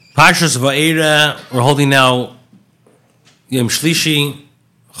Parshas Vaeira, we're holding now Yom Shlishi,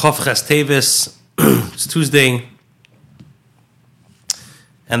 Chof Ches Tevis. It's Tuesday.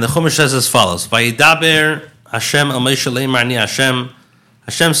 And the Chumash says as follows: Vayidaber Hashem el Moshe le'imar ani Hashem.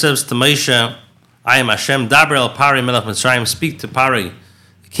 Hashem says to Moshe, I am Hashem. Daber el Pari melech Mitzrayim. Speak to Pari,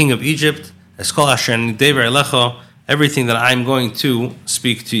 the king of Egypt. Eskol asher nidever elecho. Everything that I am going to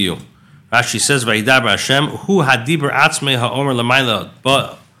speak to you. Rashi says, Vayidaber Hashem hu hadiber atzmei ha'omer l'mayla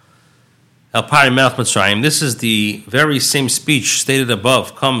but El Pari Melech Mitzrayim. This is the very same speech stated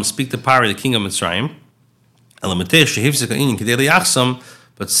above. Come, speak to Pari, the king of Mitzrayim.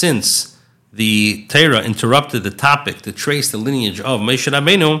 But since the Torah interrupted the topic to trace the lineage of Moshe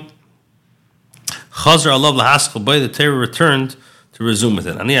Rabbeinu, Chazar Alav Lahaskel Bay, the Torah returned to resume with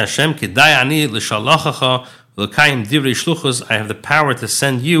it. Ani Hashem Kedai Ani L'Shalachacha L'Kayim Divrei Shluchos. I have the power to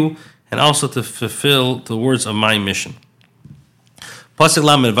send you and also to fulfill the words of my mission. So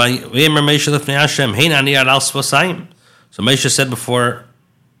Moshe said before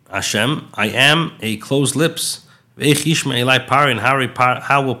Hashem, I am a closed lips. And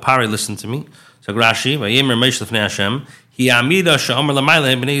how will Pari listen to me? So Rashi,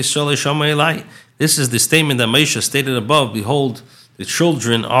 this is the statement that Moshe stated above. Behold, the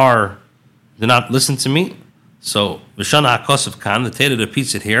children do not listen to me. So Vishana HaKosov Khan, the Torah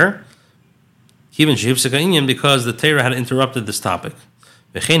repeats it here. Because the Torah had interrupted this topic.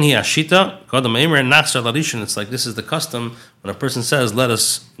 It's like this is the custom when a person says, let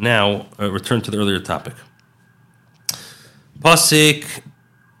us now return to the earlier topic. Pasik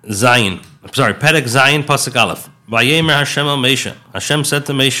Zayin. Perek Zayin, Pasik Aleph. Vayemer Hashem el Moshe. Hashem said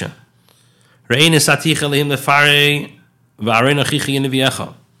to Moshe,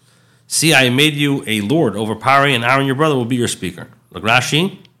 see, I made you a lord over Pari, and Aaron your brother will be your speaker. Like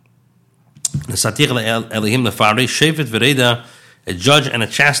Rashi, a judge and a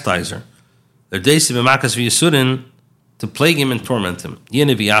chastiser. To plague him and torment him.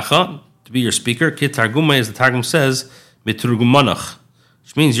 To be your speaker. Kit Targumah, as the Targum says, which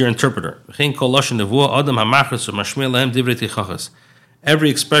means your interpreter. Every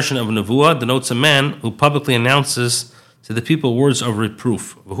expression of nevuah denotes a man who publicly announces to the people words of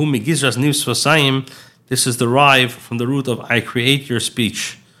reproof. This is derived from the root of I create your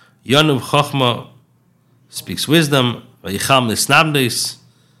speech. Yanuv Chachma speaks wisdom. Vayicham Nisnabdes.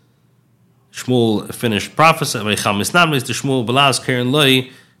 Shmuel finished prophecy. Vayicham Nisnabdes. The Shmuel Balaz Karen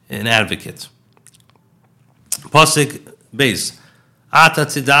Loi, an advocate. Pasik Beis. Ata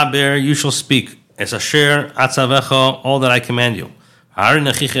Tzidaber, you shall speak. Es Asher Atzavecha, all that I command you. Aaron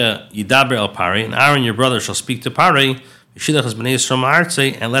Achicha Yidaber El Pari, and Aaron your brother shall speak to Pari. Yishilach has bnei Yisrael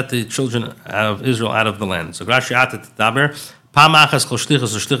ma'artzei, and let the children of Israel out of the land. So Rashi Ata Tzidaber.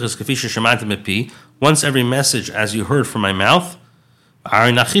 Once every message as you heard from my mouth,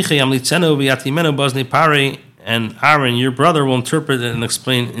 and Aaron, your brother, will interpret it and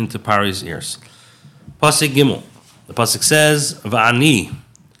explain into Pari's ears. Pasuk Gimel. The Pasuk says, Va'ani,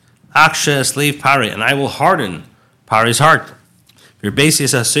 Aksha slave Pari, and I will harden Pari's heart. And I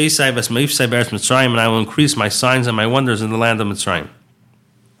will increase my signs and my wonders in the land of Mitzrayim.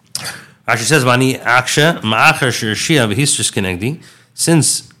 Rashi says, "Vani aksha ma'achar shirshia v'histus kenegdi."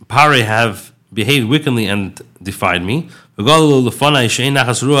 Since Pari have behaved wickedly and defied me, and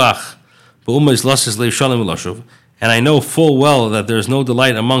I know full well that there is no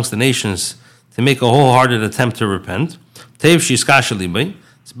delight amongst the nations to make a wholehearted attempt to repent.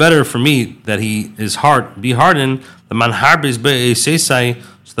 It's better for me that his heart be hardened, so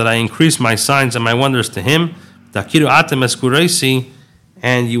that I increase my signs and my wonders to him.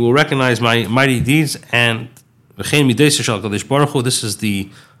 And you will recognize my mighty deeds, and this is the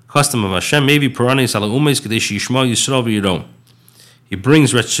custom of Hashem. Maybe He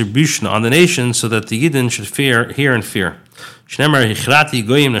brings retribution on the nation so that the Yidden should hear and fear.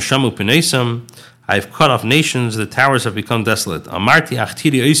 I have cut off nations, the towers have become desolate.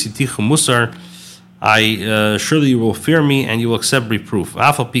 Surely you will fear me and you will accept reproof.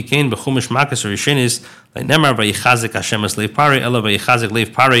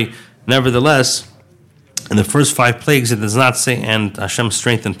 Nevertheless, in the first 5 plagues, it does not say, and Hashem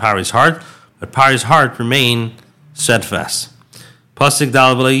strengthened Pari's heart, but Pari's heart remained steadfast. Pasuk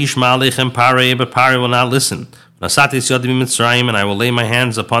Dal Pari, but Pari will not listen. And I will lay my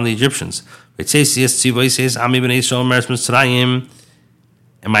hands upon the Egyptians.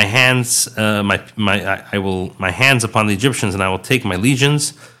 And my hands upon the Egyptians, and I will take my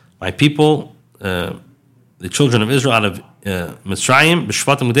legions, my people, the children of Israel out of Mitzrayim,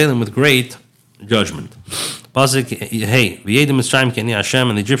 b'shvatim gedolim, with great judgment. Pasuk Hey, v'yedim Mitzrayim ki ani Hashem,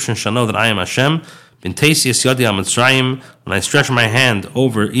 and the Egyptians shall know that I am Hashem. B'nteisias yadi al Mitzrayim, when I stretch my hand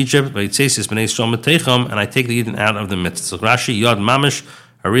over Egypt, v'yitzeisias b'nei Yisrael miteicham, and I take the Eden out of the midst. So Rashi, yad mamish,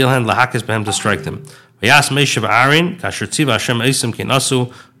 a real hand, lahakis b'hem, to strike them. V'yas Moshe v'Aaron, kasher tziva Hashem eisim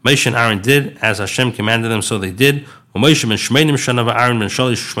kenasu, Moshe and Aaron did as Hashem commanded them, so they did. Moshe ben shmeinim shana v'Aaron ben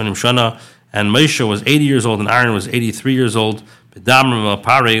shalish shmeinim shana, and Moshe was 80 years old and Aaron was 83 years old. B'damrim al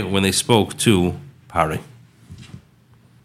Pari, when they spoke to Pari.